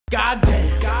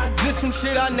Goddamn, this some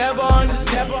shit I never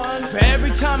understand. For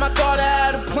every time I thought I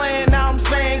had a plan, now I'm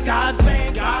saying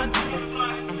goddamn,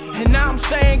 goddamn. And now I'm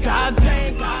saying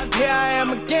goddamn, here I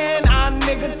am again, I'm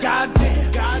nigga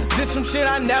goddamn. This some shit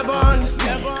I never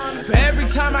understand. For every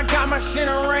time I got my shit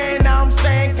and ran, now I'm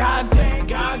saying goddamn,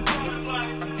 goddamn.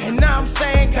 And now I'm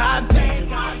saying goddamn,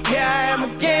 here I am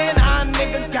again, I'm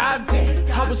nigga goddamn.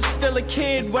 I was still a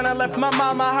kid when I left my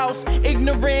mama's house,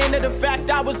 ignorant of the fact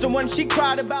I was the one she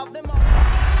cried about them.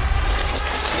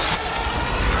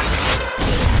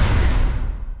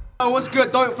 What's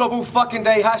good? Don't flop all fucking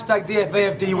day. Hashtag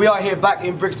DFAFD. We are here back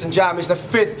in Brixton Jam. It's the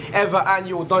 5th ever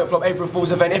annual Don't Flop April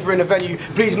Fool's event. If you're in the venue,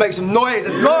 please make some noise.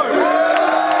 Let's go!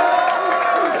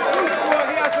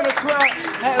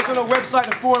 Hit us on the website,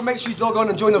 the forum. Make sure you log on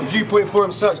and join the Viewpoint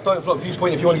forum. Search Don't Flop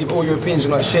Viewpoint if you want to give all your opinions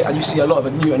on that shit. And you see a lot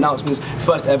of new announcements.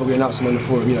 First ever we announced them on the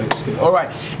forum. You know, it's good. All right,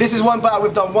 this is one battle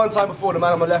we've done one time before. The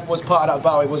man on my left was part of that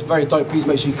battle. It was very dope. Please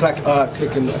make sure you click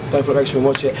and Don't Flop Extra and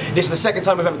watch it. This is the second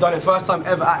time we've ever done it. First time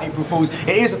ever at April Fool's.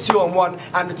 It is a 2-on-1,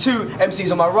 and the two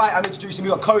MCs on my right, I'm introducing. We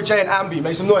got COJAY and AMBI.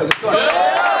 Make some noise.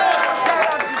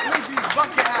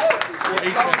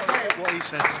 What he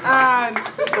said. And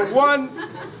the one.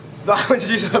 I'm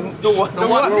introducing the one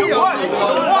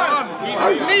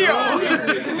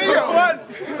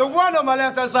on my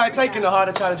left hand side taking the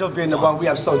harder challenge of being the one. We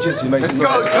have SOLJITSU, mate. Let's go.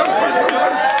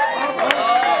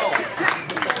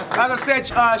 As I said,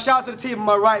 shouts to the team on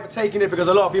my right for taking it, because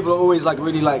a lot of people are always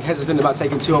really hesitant about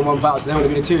taking 2-on-1 battles. They want to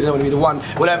be the 2, they don't want to be the 1,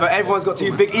 whatever. Everyone's got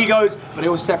 2 big egos, but they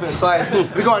all separate aside.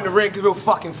 We got in the ring because we're all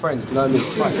fucking friends, do you know what I mean?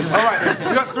 Alright,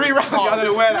 we got 3 rounds. I don't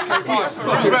know where that came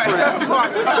from.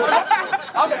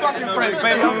 I'm fucking friends,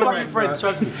 baby. I'm fucking friends,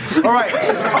 trust me. Alright.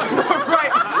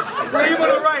 Team on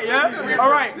the right, yeah?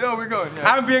 Alright. Yeah, we're going.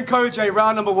 Yeah. AMBI and COJAY,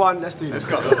 round number 1. Let's do this.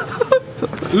 Let's go.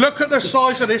 Look at the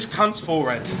size of this cunt's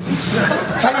forehead. Take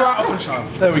your hat off and show him.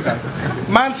 There we go.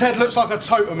 Man's head looks like a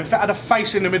totem if it had a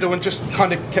face in the middle and just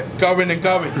kind of kept going and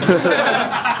going.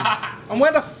 And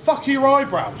where the fuck are your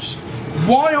eyebrows?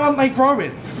 Why aren't they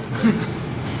growing?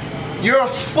 You're a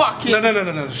fucking...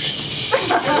 No. Shh.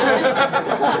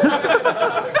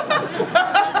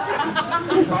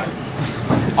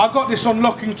 I got this on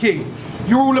lock and key.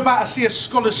 You're all about to see a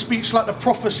scholar's speech like the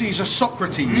prophecies of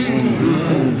Socrates.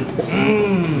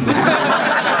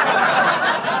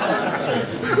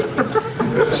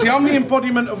 See, I'm the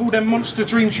embodiment of all them monster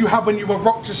dreams you had when you were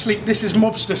rocked to sleep. This is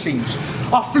mobster scenes.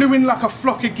 I flew in like a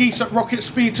flock of geese at rocket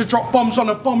speed to drop bombs on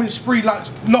a bombing spree like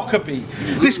Lockerbie.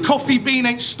 This coffee bean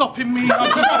ain't stopping me.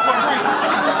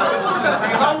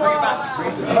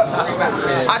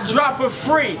 I drop it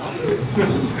free.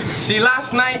 See,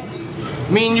 last night,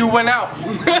 me and you went out.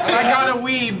 And I got a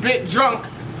wee bit drunk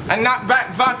and knocked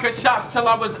back vodka shots till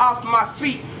I was off my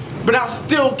feet. But I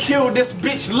still killed this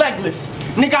bitch legless.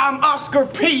 Nigga, I'm Oscar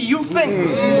P. You think?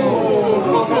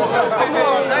 Come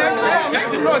on, man. Make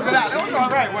some noise of that. That was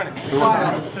alright, wasn't it?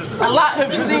 A lot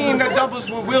have seen the doubles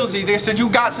with Wilsey. They said you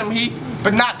got some heat,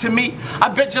 but not to me. I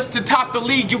bet just to top the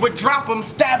league, you would drop him,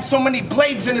 stab so many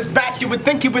blades in his back, you would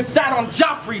think he was sat on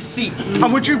Joffrey's seat.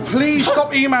 And would you please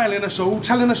stop emailing us all,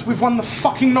 telling us we've won the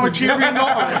fucking Nigerian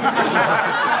lottery?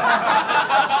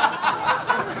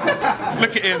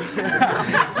 Look at him.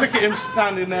 Look at him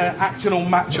standing there acting all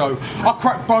macho. I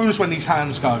crack bones when these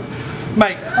hands go.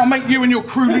 Mate, I'll make you and your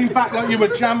crew lean back like you were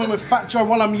jamming with Fat Joe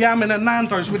while I'm yamming at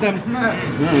Nando's with them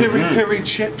piri-piri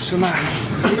chips and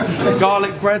that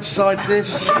garlic bread side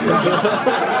dish.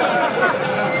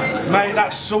 Mate,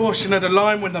 that sauce, you know, the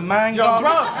lime with the mango. Yo,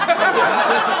 bro.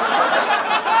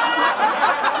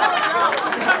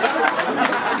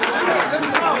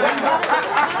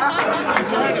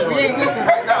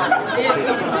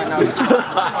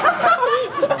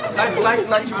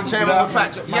 Like you were jamming with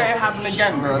Fat Joe. Yeah, it happened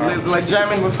again, bro. Like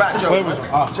jamming with Fat Joe. Where was it?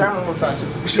 Jamming with Fat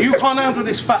Joe. So you can't handle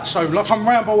this fatso like I'm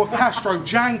Rambo or Castro,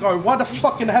 Django. Why the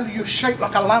fucking hell are you shaped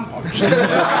like a lamppost?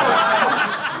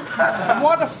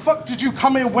 Why the fuck did you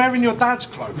come here wearing your dad's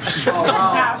clothes?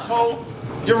 Asshole,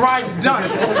 your ride's done.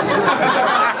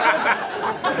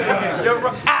 You're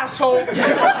asshole.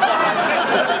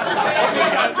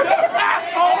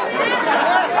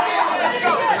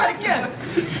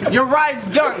 Your ride's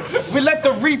done. We let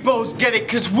the repos get it,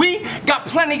 cause we got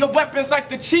plenty of weapons like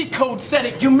the cheat code said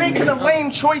it. You're making a lame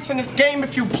choice in this game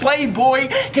if you play, boy,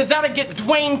 cause that'll get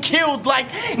Dwayne killed like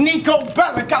Nico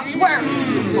Bellic, I swear.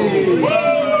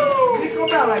 Nico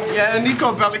Bellic. Yeah,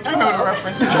 Nico Bellic, you know the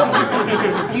reference.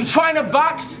 You trying to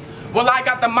box? Well, I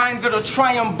got the mind that'll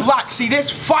try and block. See,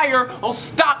 this fire will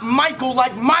stop Michael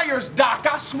like Myers, Doc,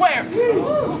 I swear.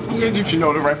 You should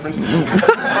know the reference.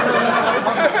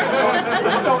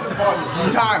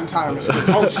 Time.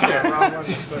 Oh, shit.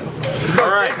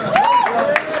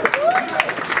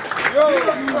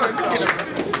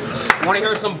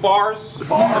 some bars? Yo.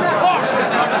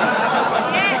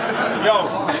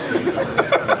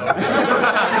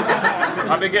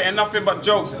 I've been getting nothing but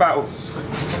jokes battles.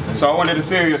 So I wanted a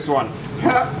serious one.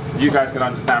 You guys can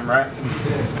understand, right?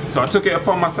 So I took it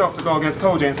upon myself to go against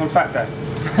COJAY and some fat guy.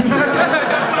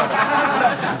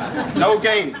 No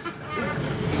games.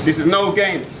 This is no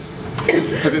games.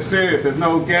 Because it's serious, there's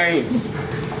no games.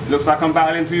 Looks like I'm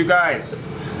battling two guys.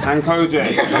 And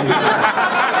COJAY.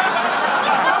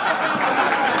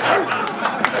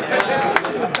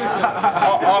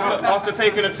 After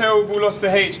taking a terrible loss to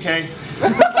HK,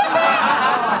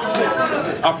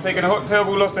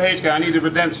 I needed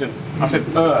redemption. I said,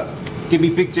 give me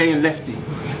Big J and Lefty.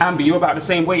 Ambi, you're about the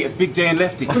same weight as Big J and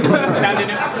Lefty. Standing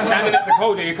next to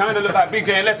COJAY, you kind of look like Big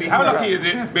J and Lefty. How lucky is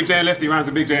it? Big J and Lefty rhymes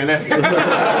with Big J and Lefty. It's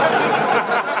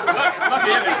lucky,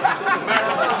 isn't it?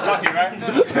 Lucky, right?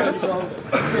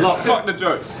 Fuck the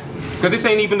jokes. Because this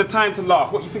ain't even the time to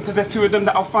laugh. What you think? Because there's two of them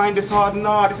that I'll find this hard?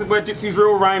 Nah, this is where Jitsu's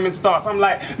real rhyming starts. I'm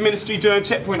like ministry during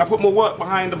checkpoint. I put more work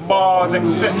behind the bars,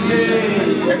 except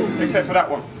for that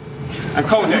one. And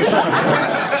COJAY,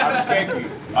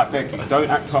 I beg you,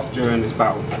 don't act tough during this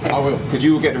battle. I will. Because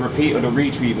you will get the repeat or the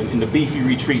retweet in the beefy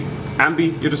retreat.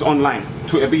 Ambi, you're just online.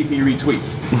 Twitter beefy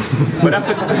retweets. But that's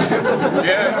just,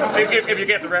 yeah, if you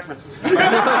get the reference.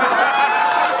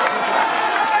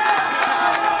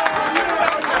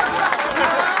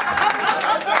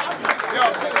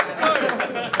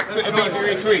 Twitter beef, you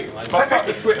retweet. But fuck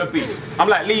the Twitter beef. I'm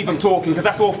like, leave them talking, because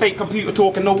that's all fake computer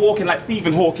talking, no walking like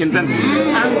Stephen Hawkins. And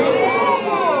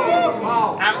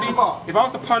Ambi, if I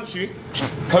was to punch you,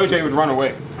 COJAY would run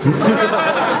away. I'm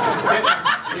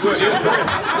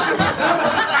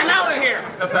out of here!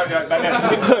 That's how he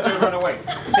would run away.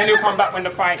 Then he'll come back when the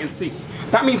fighting cease.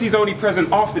 That means he's only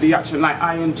present after the action, like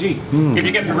ING, if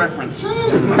you get the reference. So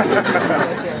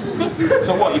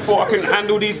what, you thought I couldn't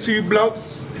handle these two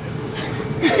blokes?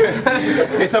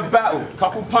 It's a battle,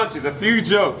 couple punches, a few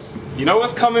jokes. You know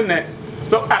what's coming next.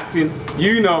 Stop acting,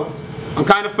 you know. I'm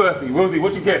kind of thirsty. Wilsey,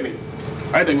 what'd you get me?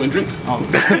 I didn't drink. Oh.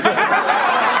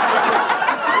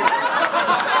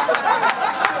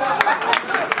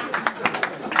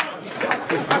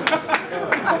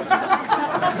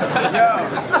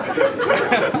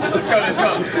 Let's go. Let's go,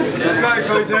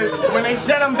 COJAY. When they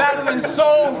said I'm battling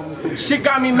Soul, shit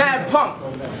got me mad pumped.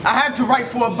 I had to write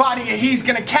for a body and he's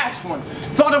gonna cash one.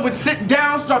 Thought I would sit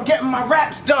down, start getting my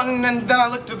raps done, and then I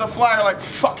looked at the flyer like,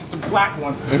 fuck, it's the black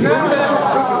one. For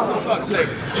fuck's sake.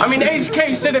 I mean,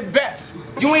 HK said it best.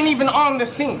 You ain't even on the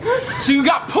scene. So you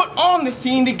got put on the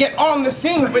scene to get on the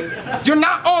scene, but you're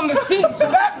not on the scene. So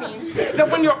that means that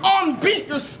when you're on beat,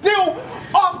 you're still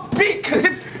off beat, because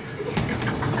if...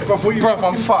 Bro,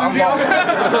 I'm lost.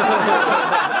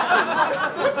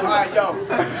 Alright, yo.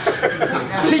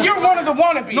 See, you're one of the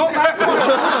wannabes. No,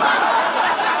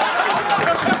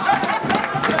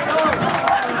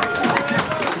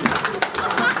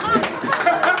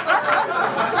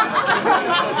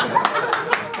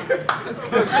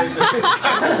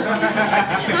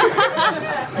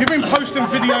 You've been posting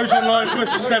videos online for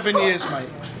 7 years, mate.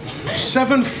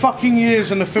 7 fucking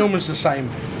years and the film is the same.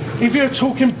 If you're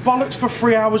talking bollocks for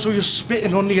 3 hours or you're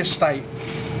spitting on the estate,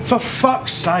 for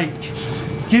fuck's sake,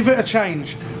 give it a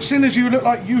change. Seeing as you look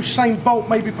like Usain Bolt,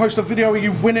 maybe post a video of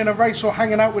you winning a race or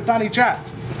hanging out with Danny Jack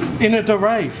in a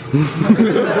rave.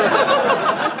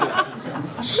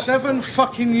 7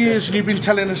 fucking years and you've been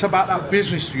telling us about that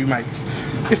business you make.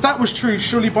 If that was true,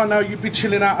 surely by now you'd be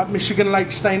chilling out at Michigan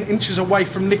Lake, staying inches away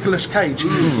from Nicolas Cage,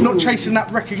 not chasing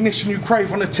that recognition you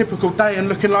crave on a typical day and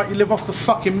looking like you live off the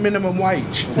fucking minimum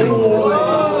wage.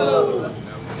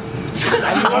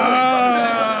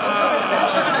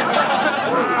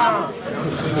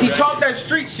 See, talk that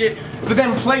street shit, but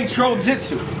then play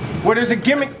SOLJITSU, where there's a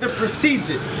gimmick that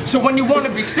precedes it. So when you want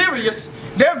to be serious,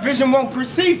 their vision won't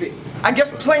perceive it. I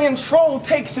guess playing troll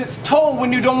takes its toll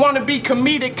when you don't want to be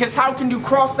comedic, cause how can you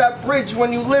cross that bridge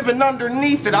when you living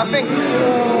underneath it? I think...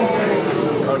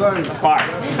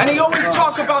 And he always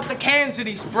talk about the cans that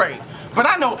he sprayed. But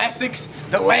I know Essex,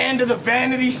 the land of the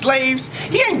vanity slaves.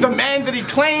 He ain't the man that he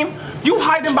claimed. You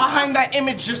hiding behind that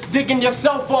image, just digging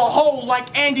yourself a hole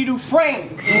like Andy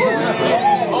Dufresne.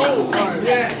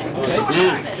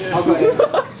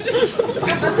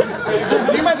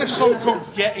 You made a song called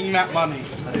Getting That Money.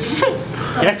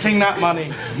 Getting That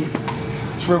Money.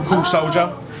 It's real cool,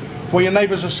 soldier. While your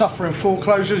neighbours are suffering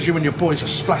foreclosures, you and your boys are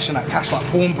splashing that cash like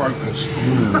pawnbrokers.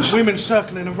 Women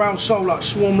circling around Soul like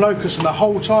swarm locusts, and the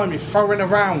whole time you're throwing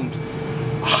around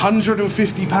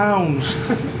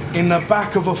 £150 in the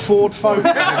back of a Ford Focus.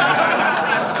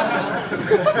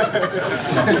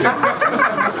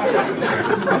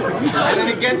 And then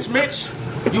against Mitch,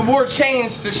 You wore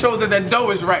chains to show that the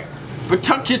dough is right. But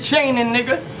tuck your chain in,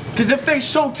 nigga. Cause if they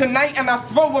show tonight and I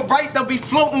throw it right, they'll be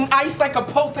floating ice like a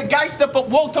poltergeist up at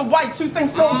Walter White's. You think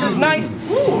Soldier's nice?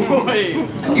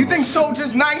 You think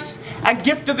Soldier's nice? I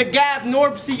gifted the gab,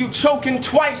 Norb, see you choking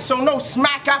twice. So no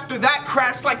smack after that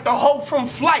crash like the hoe from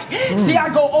Flight. See, I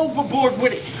go overboard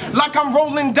with it, like I'm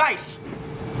rolling dice.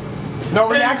 No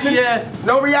reaction?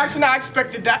 No reaction, I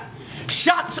expected that.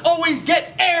 Shots always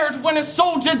get aired when a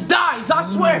soldier dies, I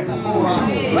swear.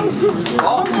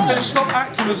 Stop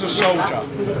acting as a soldier,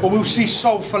 or we'll see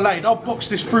soul filleted. I'll box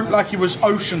this fruit like he was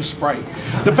ocean spray.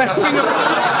 The best thing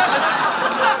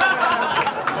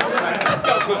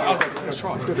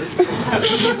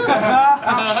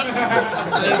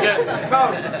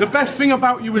The best thing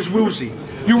about you is Wilsey.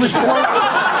 You was Say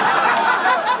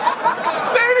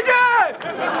it again!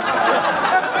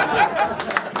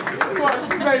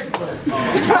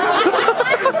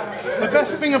 The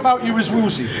best thing about you is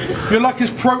Wilsey. You're like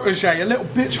his protege, a little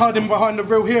bitch hiding behind the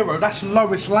real hero. That's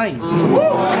Lois Lane.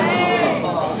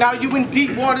 Now you in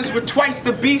deep waters with twice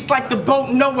the beast like the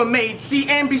boat Noah made. See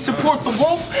AMBI support the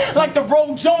wolf like the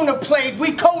role Jonah played.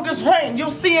 We cold as rain, you'll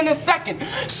see in a second.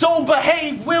 So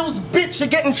behave, Will's bitch, you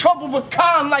get in trouble with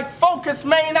Khan like Focus,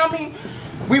 man. I mean,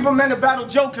 we were meant to battle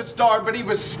Joker Star, but he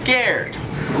was scared.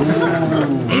 He was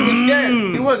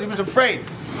scared, he was afraid.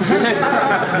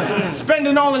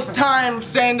 Spending all his time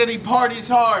saying that he parties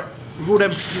hard. With all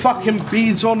them fucking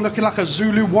beads on, looking like a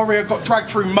Zulu warrior got dragged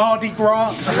through Mardi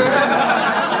Gras.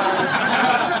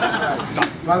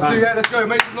 Round two, yeah, let's go,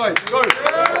 make some noise, go. He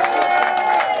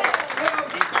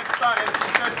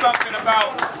said something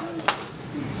about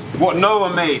what Noah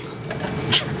made.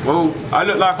 Well, I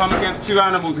look like I'm against two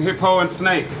animals, a hippo and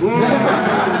snake.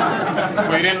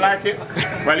 Well, you didn't like it?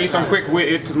 Well, at least I'm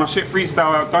quick-witted, because my shit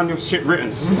freestyle, I've done your shit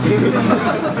writtens.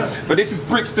 But this is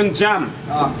Brixton Jam.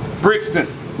 Brixton.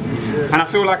 And I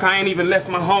feel like I ain't even left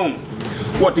my home.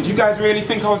 What, did you guys really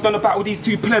think I was gonna battle these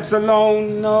two plebs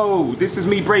alone? No, this is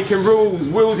me breaking rules.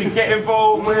 Wilsey, get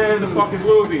involved. Where the fuck is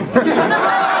Wilsey?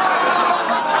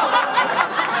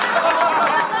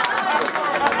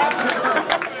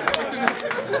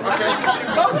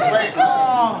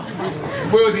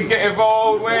 Wilsey, get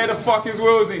involved. Where the fuck is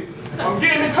Wilsey? I'm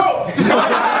getting the coat!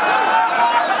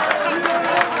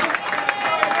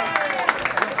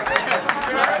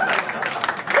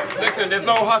 Listen, there's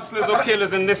no hustlers or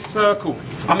killers in this circle.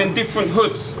 I'm in different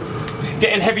hoods.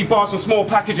 Getting heavy bars from small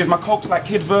packages. My coke's like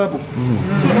Kid Verbal.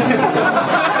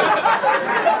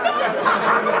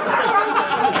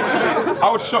 I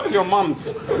would shot to your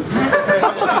mums.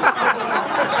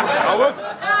 I would.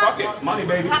 Fuck it. Money,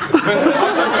 baby. I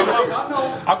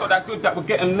got that good that would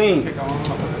get them lean.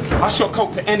 I shot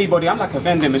coke to anybody. I'm like a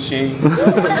vending machine. When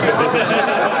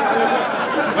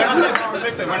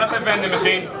I said vending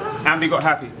machine, AMBI got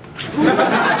happy.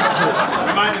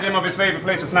 Reminded him of his favourite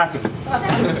place for snacking.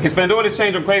 He spent all his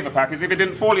change on Quaver Packers. If he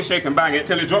didn't fall, he shake and bang it.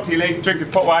 Till he dropped, he lay, drink his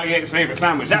pot while he ate his favourite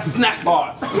sandwich. That's snack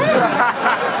bars.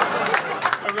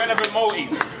 Irrelevant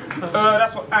Maltese.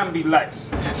 That's what AMBI likes.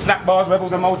 Snack bars,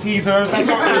 rebels and Maltesers. That's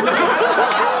what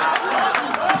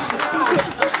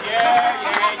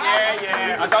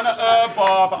Yeah. I done a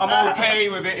bar, but I'm okay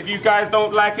with it. If you guys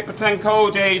don't like it, pretend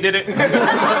COJAY did it.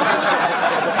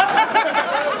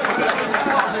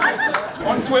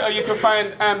 On Twitter, you can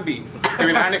find AMBI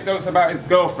giving anecdotes about his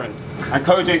girlfriend, and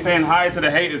COJAY saying hi to the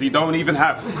haters he don't even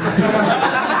have.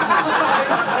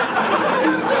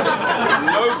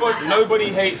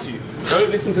 Nobody hates you.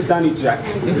 Don't listen to Danny Jack.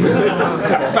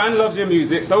 A fan loves your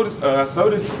music, so does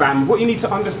Bam. What you need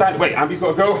to understand... Wait, AMBI's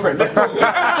got a girlfriend. Let's talk.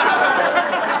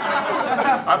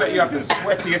 I bet you have the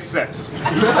sweatiest sex.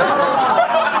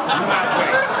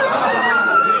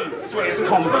 Sweatiest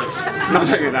combos. No, I'm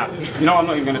telling you that. You know, I'm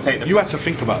not even going to take the piss. You had to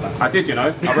think about that. I did, you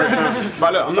know. I wrote it down.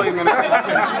 But look, I'm not even going to take the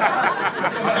piss.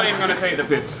 I'm not even going to take the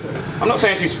piss. I'm not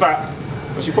saying she's fat,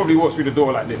 but she probably walks through the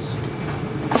door like this.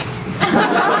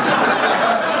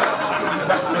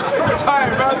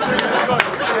 Time, man.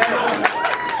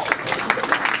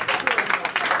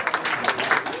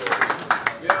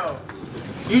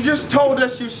 You just told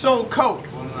us you sold coke.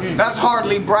 That's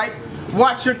hardly bright.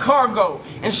 Watch your cargo.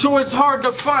 And sure, it's hard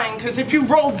to find, because if you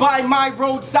roll by my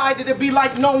roadside, it'd be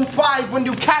like Gnome 5 when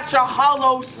you catch a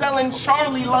hollow selling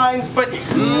Charlie lines, but...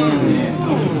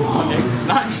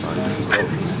 Nice.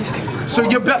 So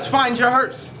you best find your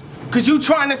hearse, because you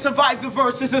trying to survive the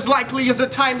verse is as likely as a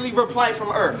timely reply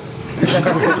from Earth.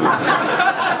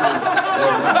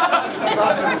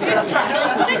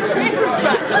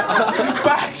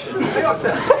 Facts.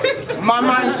 My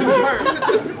mind's too hurt.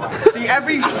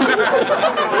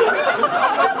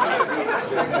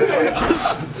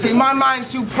 See, See, my mind's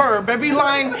superb. Every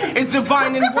line is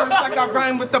divine in words like I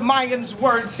rhyme with the Mayans'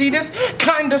 words. See, this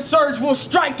kind of surge will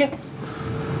strike it.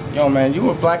 Yo, man, you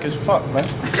were black as fuck, man.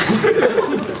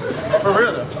 For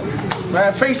real, though.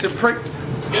 Man, face it, prick.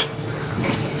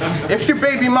 If your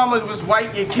baby mama was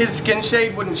white, your kid's skin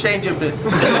shade wouldn't change a bit.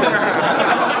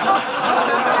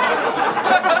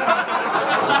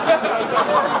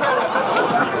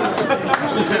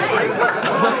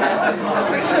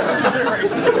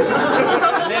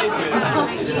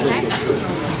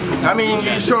 I mean,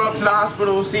 you show up to the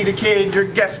hospital, see the kid, your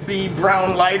guest be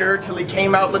brown lighter till he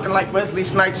came out looking like Wesley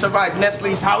Snipes survived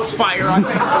Nestle's house fire, I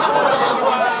think.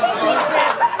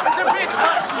 It's a bit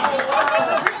touchy.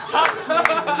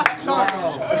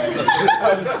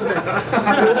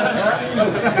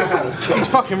 He's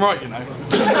fucking right, you know.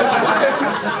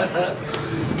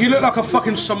 You look like a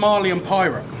fucking Somalian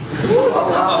pirate.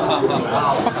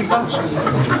 Fucking does.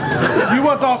 You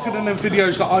are darker than them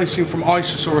videos that I've seen from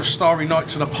ISIS or A Starry Night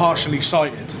to the Partially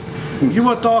Sighted. You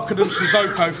are darker than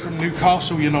Sissoko from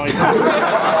Newcastle United.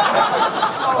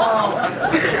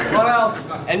 What else?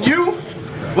 And you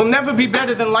will never be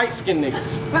better than light-skinned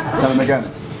niggas. Tell him again.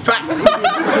 Facts.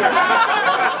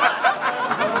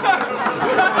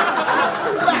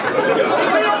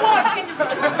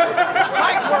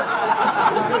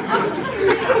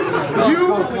 You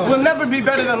will never be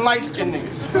better than light-skinned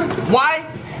niggas. Why?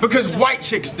 Because white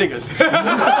chicks dig us. Facts.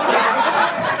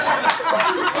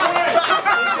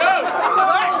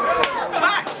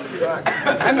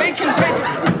 And they can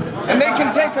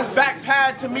take us back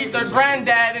pad to meet their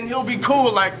granddad, and he'll be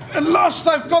cool like. At last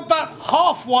I've got that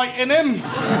half white in him.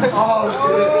 Oh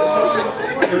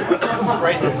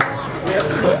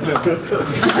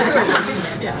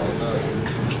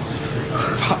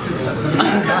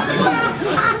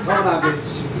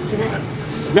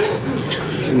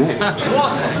Genetics.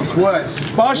 It's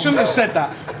words. But I shouldn't have said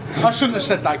that. I shouldn't have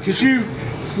said that, because you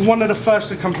were one of the first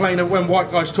to complain of when white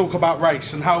guys talk about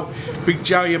race and how Big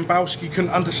Jerry and Bowski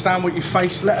couldn't understand what you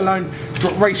faced, let alone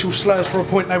drop racial slurs for a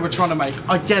point they were trying to make.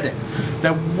 I get it.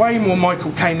 They're way more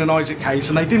Michael Caine than Isaac Hayes,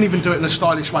 and they didn't even do it in a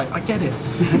stylish way. I get it.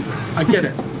 I get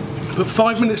it. But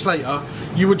 5 minutes later,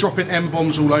 you were dropping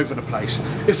M-bombs all over the place.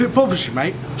 If it bothers you,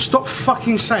 mate, stop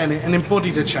fucking saying it and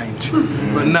embody the change.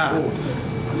 But nah.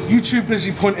 You too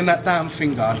busy pointing that damn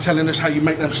finger and telling us how you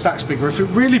make them stacks bigger. If it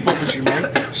really bothers you, mate,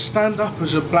 stand up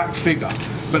as a black figure.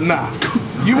 But nah,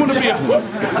 you want to be a... you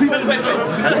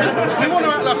want to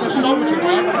act like a soldier,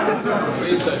 right?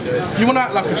 You want to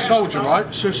act like a soldier, right?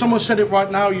 So if someone said it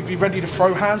right now, you'd be ready to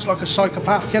throw hands like a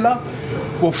psychopath killer?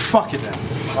 Well, fuck it then.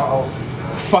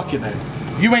 Fuck it then.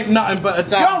 You ain't nothing but a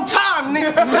damn... Yo, time,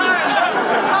 nigga, time!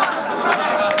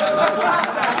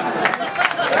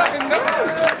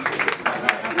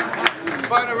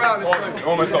 Phone around, it's good.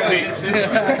 Almost got peaked.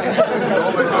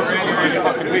 Almost got really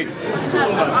fucking peaked.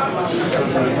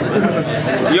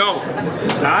 Yo,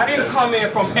 now I didn't come here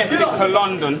from Essex to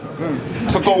London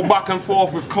to go back and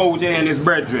forth with COJAY and his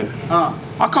brethren.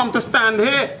 I come to stand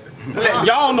here. Let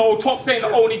y'all know Tops ain't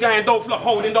the only guy in Don't Flop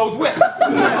holding those whips.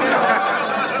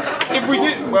 If we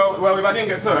did, well, if I didn't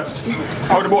get searched,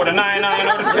 I would have bought the 99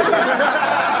 or the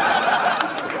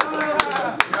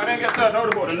If I didn't get searched, I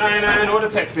would have bought the 99 or the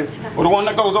Texan, or the one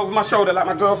that goes over my shoulder like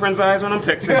my girlfriend's eyes when I'm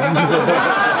texting.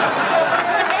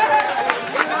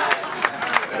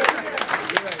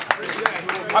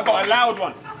 I got a loud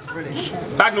one.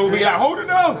 Bagnall will be like, hold it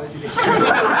down.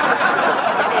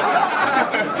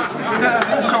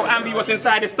 So AMBI was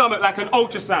inside his stomach like an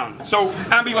ultrasound. So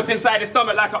AMBI was inside his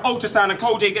stomach like an ultrasound, and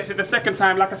COJAY gets it the second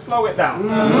time like a slow it down.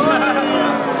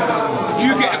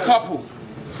 You get a couple,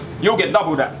 you'll get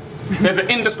double that. There's an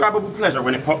indescribable pleasure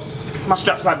when it pops. My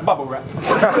strap's like bubble wrap.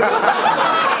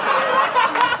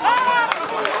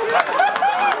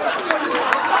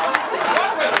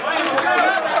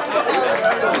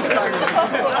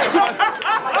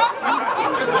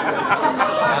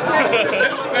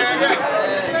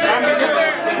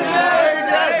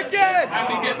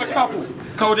 AMBI gets a couple.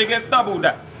 COJAY gets double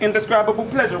that. Indescribable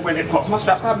pleasure when it pops. My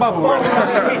strap's like bubble wrap.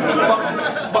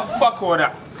 But fuck all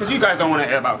that, because you guys don't want to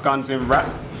hear about guns in rap.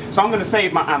 So I'm going to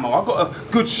save my ammo. I've got a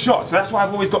good shot, so that's why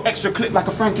I've always got extra clip like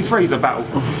a Frankie Fraser battle.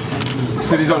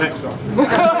 Because he's on extra.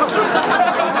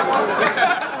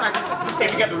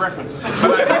 If you get the reference. Frankie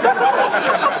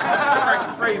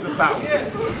Fraser battle.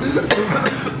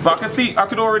 But I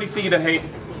could already see the hate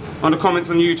on the comments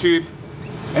on YouTube.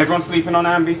 Everyone's sleeping on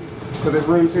AMBI, because there's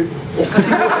room to.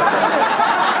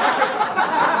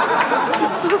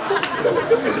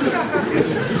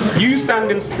 You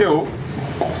standing still,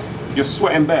 you're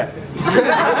sweating bare.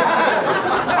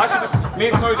 me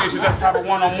and COJAY should just have a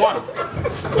one-on-one.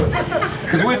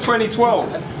 Because we're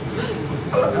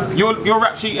 2012. Your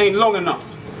rap sheet ain't long enough.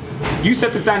 You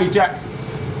said to Danny Jack,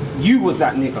 you was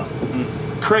that nigga.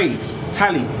 Craze,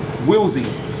 Tally, Wilsey,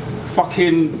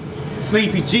 fucking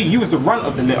Sleepy G, you was the runt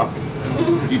of the litter.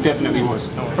 You definitely was.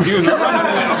 You was the runt of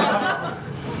the litter.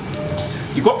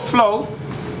 You got flow,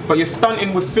 but you're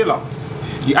stunting with filler.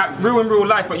 You act real in real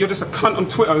life, but you're just a cunt on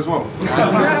Twitter as well. I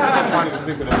can't even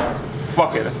think of the last one.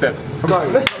 Fuck it, that's dead. Let's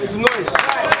go. Make some noise.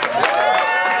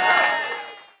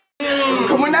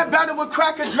 When that battle with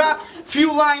Cracker dropped,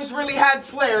 few lines really had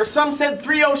flair. Some said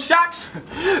 3-0 shocks.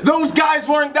 Those guys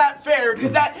weren't that fair.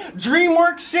 Cause that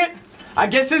DreamWorks shit, I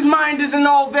guess his mind isn't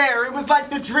all there. It was like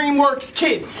the DreamWorks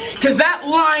kid. Cause that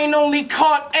line only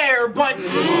caught air, but